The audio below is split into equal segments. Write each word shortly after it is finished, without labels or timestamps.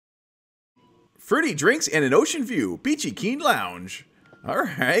Fruity drinks and an ocean view. Peachy Keen Lounge. All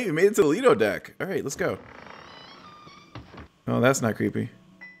right, we made it to the Lido deck. All right, let's go. Oh, that's not creepy.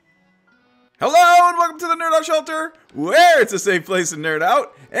 Hello and welcome to the Nerdout Shelter, where it's a safe place to nerd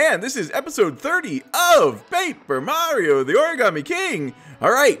out. And this is episode 30 of Paper Mario, the Origami King.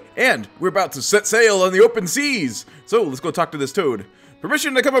 All right, and we're about to set sail on the open seas. So let's go talk to this Toad.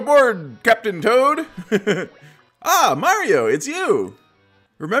 Permission to come aboard, Captain Toad. Ah, Mario, it's you.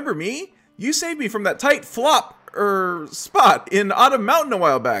 Remember me? You saved me from that tight spot in Autumn Mountain a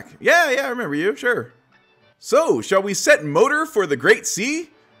while back. Yeah, I remember you, sure. So, shall we set motor for the Great Sea?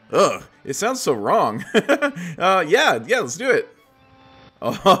 Ugh, it sounds so wrong. Yeah, let's do it.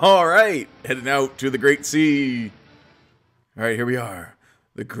 All right, heading out to the Great Sea. All right, here we are,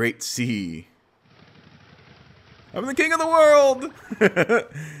 the Great Sea. I'm the king of the world.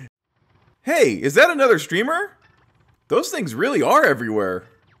 Hey, is that another streamer? Those things really are everywhere.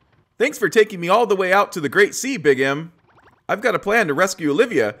 Thanks for taking me all the way out to the Great Sea, Big M. I've got a plan to rescue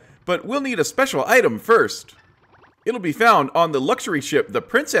Olivia, but we'll need a special item first. It'll be found on the luxury ship, the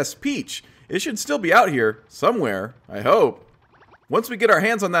Princess Peach. It should still be out here, somewhere, I hope. Once we get our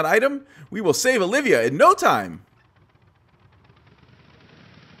hands on that item, we will save Olivia in no time.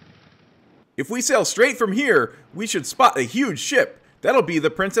 If we sail straight from here, we should spot a huge ship. That'll be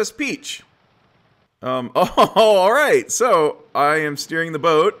the Princess Peach. All right, so I am steering the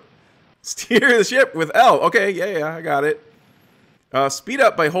boat. Steer the ship with L. Okay, yeah, I got it. Speed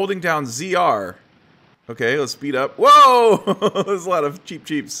up by holding down ZR. Okay, let's speed up. Whoa! There's a lot of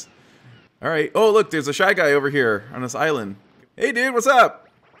cheeps. All right. Oh, look, there's a shy guy over here on this island. Hey, dude, what's up?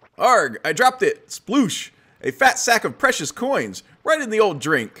 Arg, I dropped it. Sploosh. A fat sack of precious coins right in the old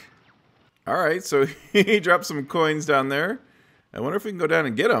drink. All right, so he dropped some coins down there. I wonder if we can go down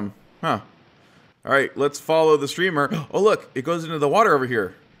and get them. Huh. All right, let's follow the streamer. Oh, look, it goes into the water over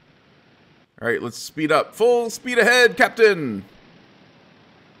here. All right, let's speed up. Full speed ahead, Captain.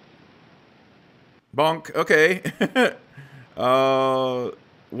 Bonk. Okay.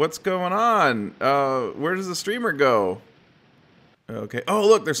 What's going on? Where does the streamer go? Okay. Oh,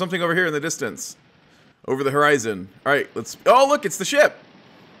 look, there's something over here in the distance. Over the horizon. All right, let's... Oh, look, it's the ship.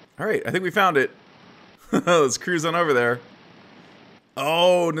 All right, I think we found it. Let's cruise on over there.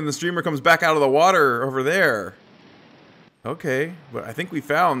 Oh, and then the streamer comes back out of the water over there. Okay, but I think we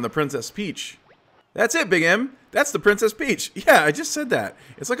found the Princess Peach. That's it, Big M. That's the Princess Peach. Yeah, I just said that.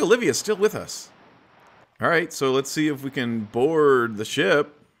 It's like Olivia's still with us. All right, so let's see if we can board the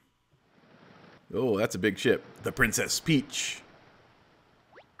ship. Oh, that's a big ship. The Princess Peach.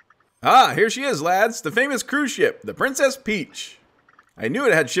 Ah, here she is, lads. The famous cruise ship, the Princess Peach. I knew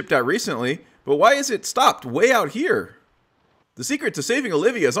it had shipped out recently, but why is it stopped way out here? The secret to saving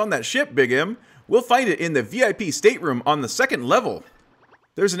Olivia is on that ship, Big M. We'll find it in the VIP stateroom on the 2nd level.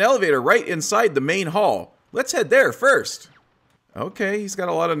 There's an elevator right inside the main hall. Let's head there first. Okay, he's got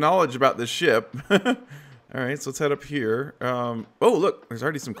a lot of knowledge about this ship. All right, so let's head up here. Oh, look, there's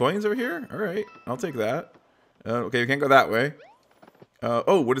already some coins over here. All right, I'll take that. Okay, we can't go that way.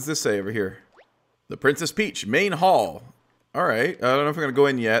 Oh, what does this say over here? The Princess Peach, main hall. All right, I don't know if we're gonna go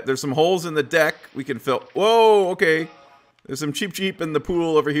in yet. There's some holes in the deck we can fill. Whoa, okay. There's some cheap in the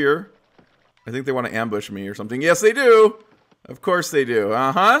pool over here. I think they want to ambush me or something. Yes, they do. Of course they do.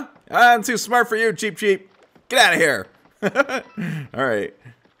 Uh-huh. I'm too smart for you, cheap. Get out of here. All right.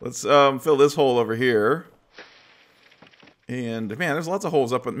 Let's fill this hole over here. And, man, there's lots of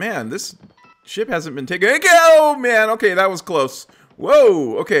holes up. But, man, this ship hasn't been taken. Oh, man. Okay, that was close.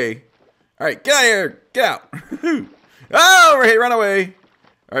 Whoa. Okay. All right. Get out of here. Get out. Oh, right. Run away.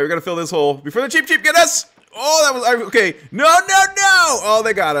 All right, we got to fill this hole before the cheap get us. Oh, that was... Okay. No. Oh,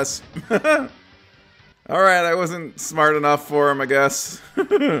 they got us. Alright, I wasn't smart enough for him, I guess.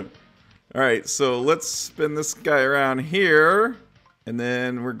 Alright, so let's spin this guy around here. And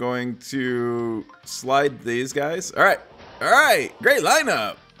then we're going to slide these guys. Alright, great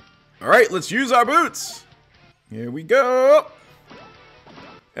lineup. Alright, let's use our boots. Here we go.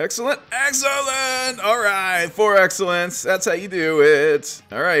 Excellent. Alright, for excellence. That's how you do it.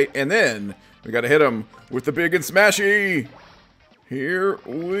 Alright, and then we gotta hit him with the big and smashy. Here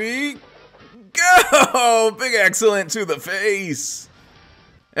we go! Big excellent to the face.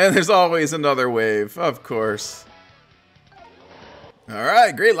 And there's always another wave, of course. All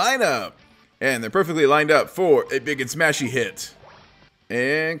right, great lineup. And they're perfectly lined up for a big and smashy hit.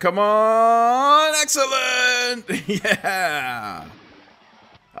 And come on, excellent! Yeah!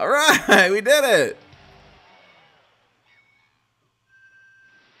 All right, we did it.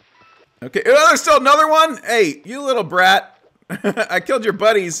 Okay, oh, there's still another one? Hey, you little brat. I killed your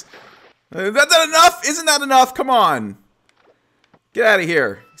buddies. That's not enough? Isn't that enough? Come on. Get out of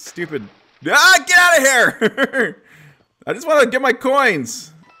here. Stupid Ah, get out of here! I just want to get my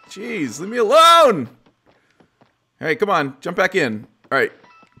coins. Jeez, leave me alone. Hey, come on, jump back in. All right,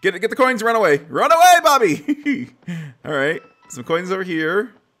 get the coins and run away. Run away, Bobby! All right, some coins over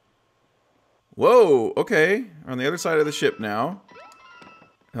here. Whoa, okay. On the other side of the ship now.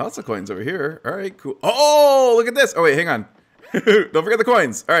 Lots of coins over here. All right, cool. Oh, look at this. Oh, wait, hang on. Don't forget the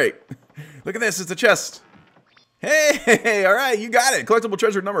coins. All right. Look at this. It's a chest. Hey, all right, you got it. Collectible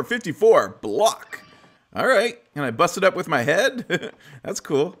treasure number 54, block. All right, and I busted up with my head. That's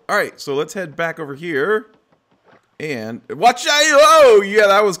cool. All right, so let's head back over here. And watch out. Oh, yeah,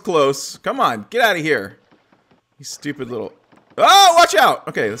 that was close. Come on, get out of here. You stupid little... Oh, watch out.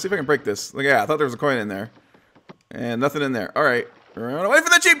 Okay, let's see if I can break this. Look, yeah, I thought there was a coin in there. And nothing in there. All right, run away for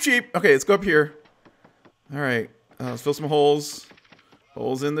the cheap. Okay, let's go up here. All right, let's fill some holes.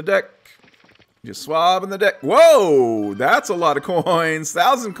 Holes in the deck. Just swab in the deck. Whoa, that's a lot of coins.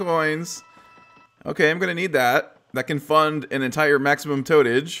 1,000 coins. Okay, I'm gonna need that. That can fund an entire maximum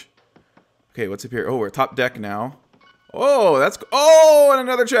totage. Okay, what's up here? Oh, we're top deck now. Oh, that's... Oh, and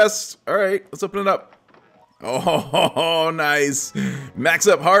another chest. All right, let's open it up. Oh, nice. Max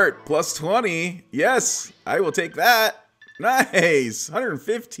up heart, plus 20. Yes, I will take that. Nice.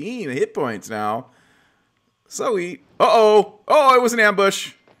 115 hit points now. Sweet. Uh-oh. Oh, it was an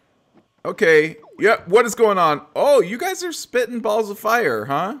ambush. Okay. Yep. What is going on? Oh, you guys are spitting balls of fire,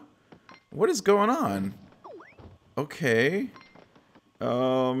 huh? What is going on? Okay.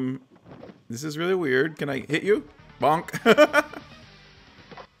 This is really weird. Can I hit you? Bonk.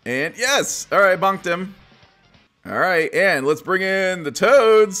 And yes. All right, bonked him. All right, and let's bring in the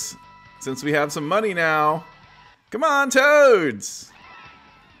toads since we have some money now. Come on, toads.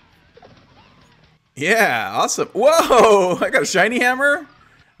 Yeah, awesome. Whoa, I got a shiny hammer.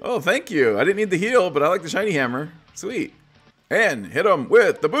 Oh, thank you. I didn't need the heal, but I like the shiny hammer. Sweet. And hit him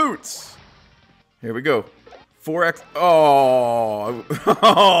with the boots. Here we go. 4x. Oh,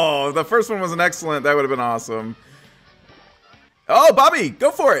 oh, the first one was an excellent. That would have been awesome. Oh, Bobby,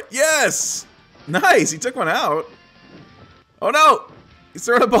 go for it. Yes. Nice. He took one out. Oh, no. He's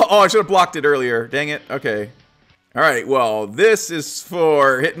throwing a ball. Oh, I should have blocked it earlier. Dang it. Okay. All right. Well, this is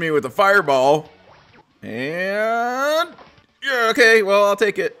for hitting me with a fireball. And... yeah, okay, well, I'll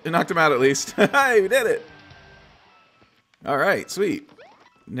take it. It knocked him out at least. Hey, we did it. All right, sweet.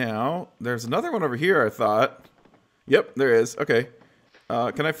 Now, there's another one over here, I thought. Yep, there is. Okay.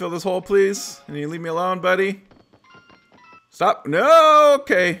 Can I fill this hole, please? Can you leave me alone, buddy? Stop. No,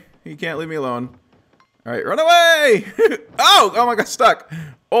 okay. You can't leave me alone. All right, run away. Oh my God, stuck.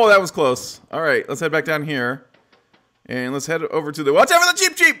 Oh, that was close. All right, let's head back down here. And let's head over to the... watch out for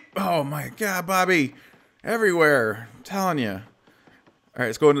the cheap. Oh, my God, Bobby. Everywhere. I'm telling you. All right,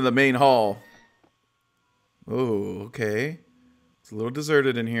 let's go into the main hall. Oh, okay. It's a little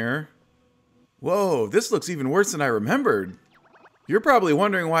deserted in here. Whoa, this looks even worse than I remembered. You're probably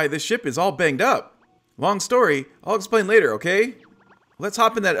wondering why this ship is all banged up. Long story, I'll explain later, okay? Let's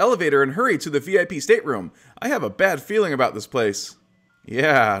hop in that elevator and hurry to the VIP stateroom. I have a bad feeling about this place.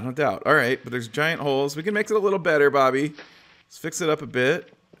 Yeah, no doubt. All right, but there's giant holes. We can make it a little better, Bobby. Let's fix it up a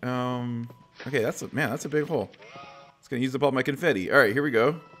bit. Okay, that's a big hole. It's gonna use up all my confetti. All right, here we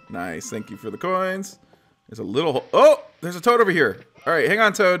go. Nice, thank you for the coins. There's a little hole. Oh, there's a toad over here. All right, hang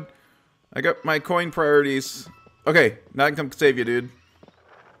on, Toad. I got my coin priorities. Okay, now I can come save you, dude.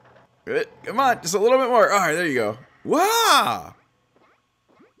 Good. Come on, just a little bit more. All right, there you go. Wow.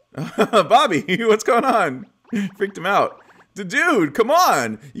 Bobby, what's going on? Freaked him out. Dude, come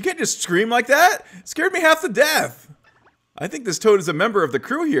on. You can't just scream like that. Scared me half to death. I think this toad is a member of the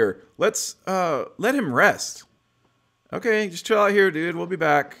crew here. Let's let him rest. Okay, just chill out here, dude. We'll be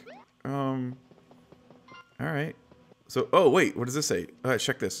back. All right. So, oh wait, what does this say?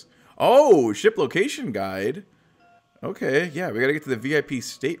 Check this. Oh, ship location guide. Okay, yeah, we gotta get to the VIP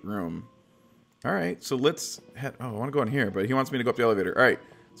stateroom. All right, so let's head. Oh, I want to go in here, but he wants me to go up the elevator. All right,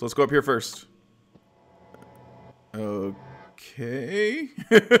 so let's go up here first. Okay.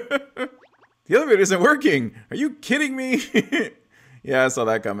 The elevator isn't working. Are you kidding me? Yeah, I saw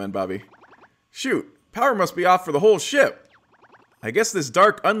that coming, Bobby. Shoot, power must be off for the whole ship. I guess this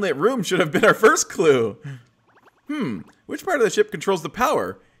dark, unlit room should have been our first clue. Which part of the ship controls the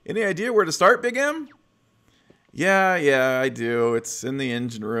power? Any idea where to start, Big M? Yeah, I do. It's in the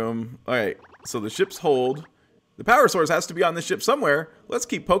engine room. All right, so the ship's hold. The power source has to be on this ship somewhere. Let's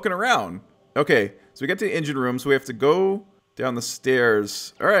keep poking around. Okay, so we get to the engine room, so we have to go down the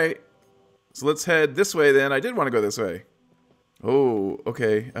stairs. All right. So let's head this way then. I did want to go this way. Oh,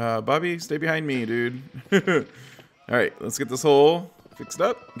 okay. Bobby, stay behind me, dude. All right, let's get this hole fixed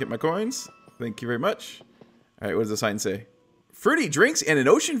up. Get my coins. Thank you very much. All right, what does the sign say? Fruity drinks and an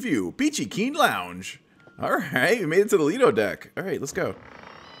ocean view. Beachy Keen Lounge. All right, we made it to the Lido deck. All right, let's go.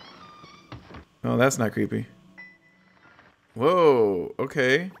 Oh, that's not creepy. Whoa,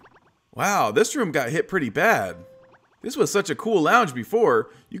 okay. Wow, this room got hit pretty bad. This was such a cool lounge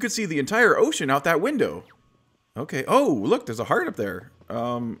before. You could see the entire ocean out that window. Okay, oh, look, there's a heart up there.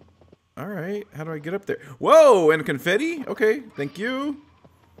 All right, how do I get up there? Whoa, and confetti? Okay, thank you.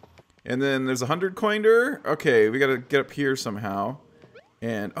 And then there's a 100 coiner. Okay, we gotta get up here somehow.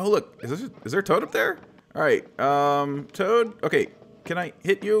 And, oh, look, is there a toad up there? All right, toad. Okay, can I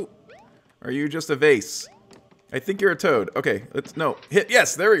hit you? Or are you just a vase? I think you're a toad. Okay, no, hit,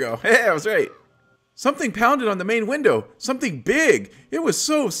 yes, there we go. Hey, I was right. Something pounded on the main window. Something big. It was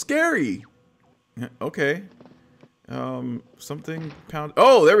so scary. Okay. Something pound.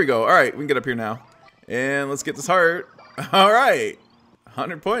 Oh, there we go. All right, we can get up here now. And let's get this heart. All right.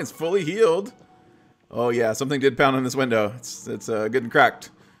 100 points, fully healed. Oh, yeah, something did pound on this window. It's good and cracked.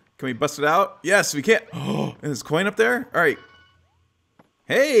 Can we bust it out? Yes, we can. Oh, and there's a coin up there? All right.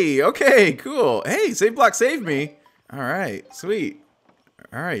 Hey, okay, cool. Hey, save block saved me. All right, sweet.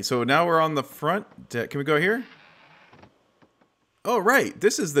 All right, so now we're on the front deck. Can we go here? Oh, right.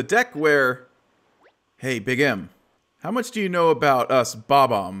 This is the deck where... Hey, Big M. How much do you know about us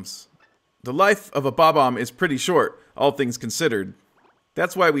bob-ombs? The life of a bob-omb is pretty short, all things considered.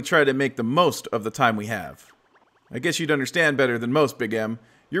 That's why we try to make the most of the time we have. I guess you'd understand better than most, Big M.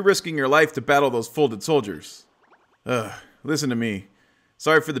 You're risking your life to battle those folded soldiers. Ugh, listen to me.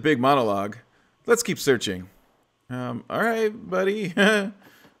 Sorry for the big monologue. Let's keep searching. Alright, buddy.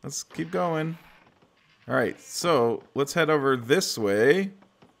 Let's keep going. Alright, so let's head over this way.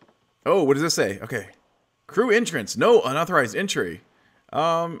 Oh, what does this say? Okay. Crew entrance. No unauthorized entry.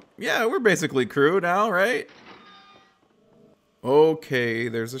 Yeah, we're basically crew now, right? Okay,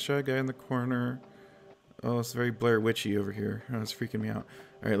 there's a shy guy in the corner. Oh, it's very Blair Witchy over here. Oh, it's freaking me out.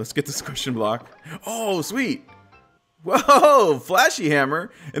 Alright, let's get this question block. Oh, sweet! Whoa! Flashy hammer.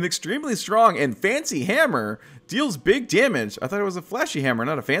 An extremely strong and fancy hammer deals big damage. I thought it was a flashy hammer,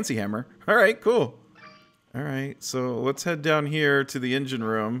 not a fancy hammer. Alright, cool. Alright, so let's head down here to the engine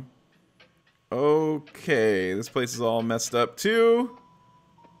room. Okay, this place is all messed up too.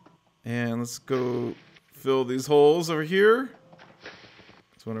 And let's go fill these holes over here.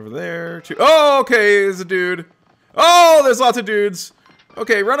 There's one over there. Oh, okay, there's a dude. Oh, there's lots of dudes.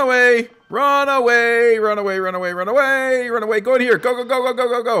 Okay, run away. Run away. Run away, run away, run away. Run away. Go in here. Go, go, go, go, go,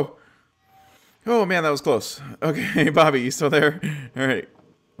 go, go. Oh, man, that was close. Okay, Bobby, you still there? All right,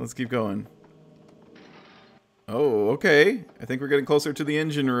 let's keep going. Oh, okay. I think we're getting closer to the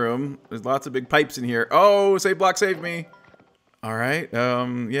engine room. There's lots of big pipes in here. Oh, save block, save me. All right.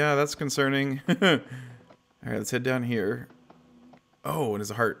 Yeah, that's concerning. All right, let's head down here. Oh, and there's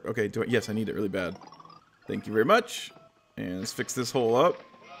a heart. Okay, yes, I need it really bad. Thank you very much. And let's fix this hole up.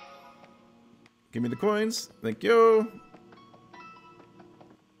 Give me the coins. Thank you.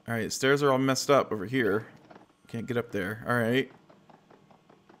 All right, stairs are all messed up over here. Can't get up there. All right.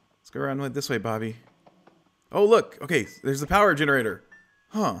 Let's go around this way, Bobby. Oh, look. Okay, there's the power generator.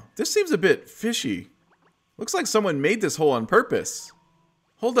 Huh. This seems a bit fishy. Looks like someone made this hole on purpose.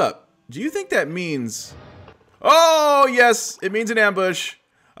 Hold up. Do you think that means... Oh, yes. It means an ambush.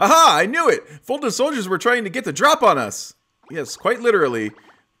 Aha, I knew it. Folded soldiers were trying to get the drop on us. Yes, quite literally.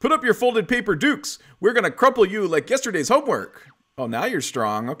 Put up your folded paper dukes. We're going to crumple you like yesterday's homework. Oh, now you're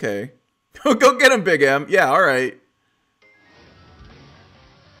strong. Okay. Go get him, Big M. Yeah, all right.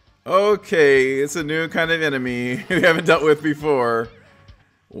 Okay, it's a new kind of enemy we haven't dealt with before.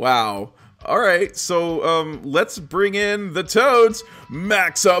 Wow. All right, so let's bring in the toads.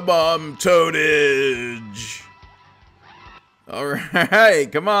 Maximum toadage. All right,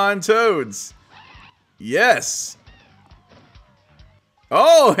 come on, toads. Yes.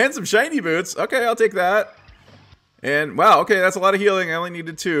 Oh, and some shiny boots. Okay, I'll take that. And wow, okay, that's a lot of healing. I only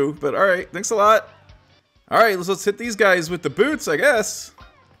needed 2, but all right, thanks a lot. All right, let's hit these guys with the boots, I guess.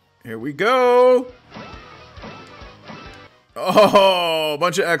 Here we go. Oh,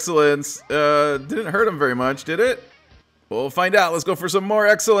 bunch of excellence. Didn't hurt him very much, did it? We'll find out. Let's go for some more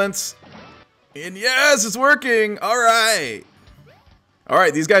excellence. And yes, it's working. All right. All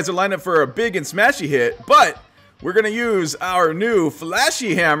right, these guys are lined up for a big and smashy hit, but we're going to use our new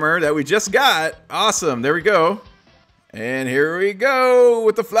flashy hammer that we just got. Awesome. There we go. And here we go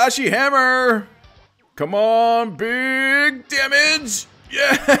with the flashy hammer. Come on, big damage.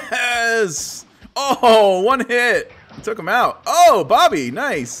 Yes. Oh, 1 hit. Took him out. Oh, Bobby,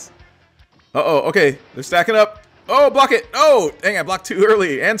 nice. Uh-oh, okay, they're stacking up. Oh, block it. Oh, dang, I blocked too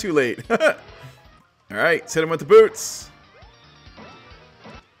early and too late. All right, let's hit him with the boots.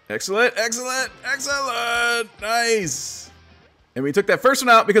 Excellent, excellent, excellent. Nice. And we took that first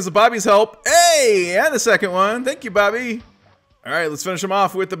one out because of Bobby's help. Hey, and the second one. Thank you, Bobby. All right, let's finish them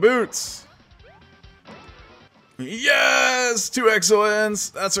off with the boots. Yes, 2 excellence.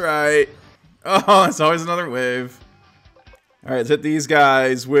 That's right. Oh, it's always another wave. All right, let's hit these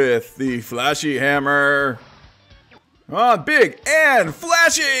guys with the flashy hammer. Oh, big and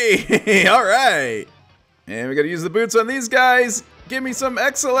flashy. All right. And we got to use the boots on these guys. Give me some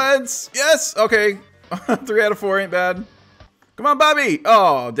excellence. Yes. Okay. 3 out of 4 ain't bad. Come on, Bobby.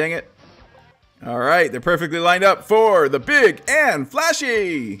 Oh, dang it. All right. They're perfectly lined up for the big and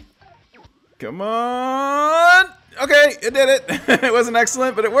flashy. Come on. Okay. It did it. It wasn't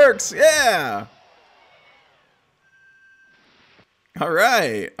excellent, but it works. Yeah. All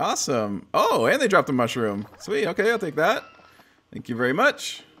right. Awesome. Oh, and they dropped a mushroom. Sweet. Okay. I'll take that. Thank you very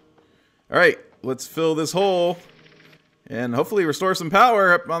much. All right. Let's fill this hole and hopefully restore some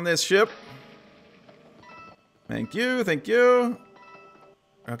power up on this ship. Thank you, thank you.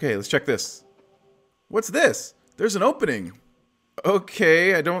 Okay, let's check this. What's this? There's an opening.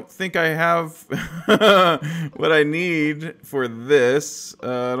 Okay, I don't think I have what I need for this.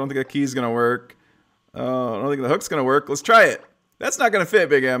 I don't think the key's gonna work. I don't think the hook's gonna work. Let's try it. That's not gonna fit,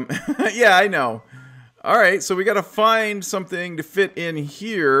 Big M. Yeah, I know. All right, so we gotta find something to fit in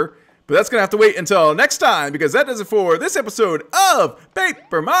here. But that's going to have to wait until next time, because that does it for this episode of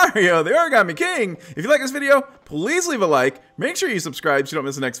Paper Mario, the Origami King. If you like this video, please leave a like. Make sure you subscribe so you don't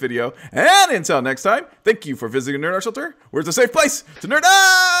miss the next video. And until next time, thank you for visiting Nerdout Shelter, where it's a safe place to nerd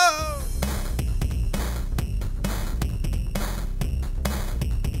out!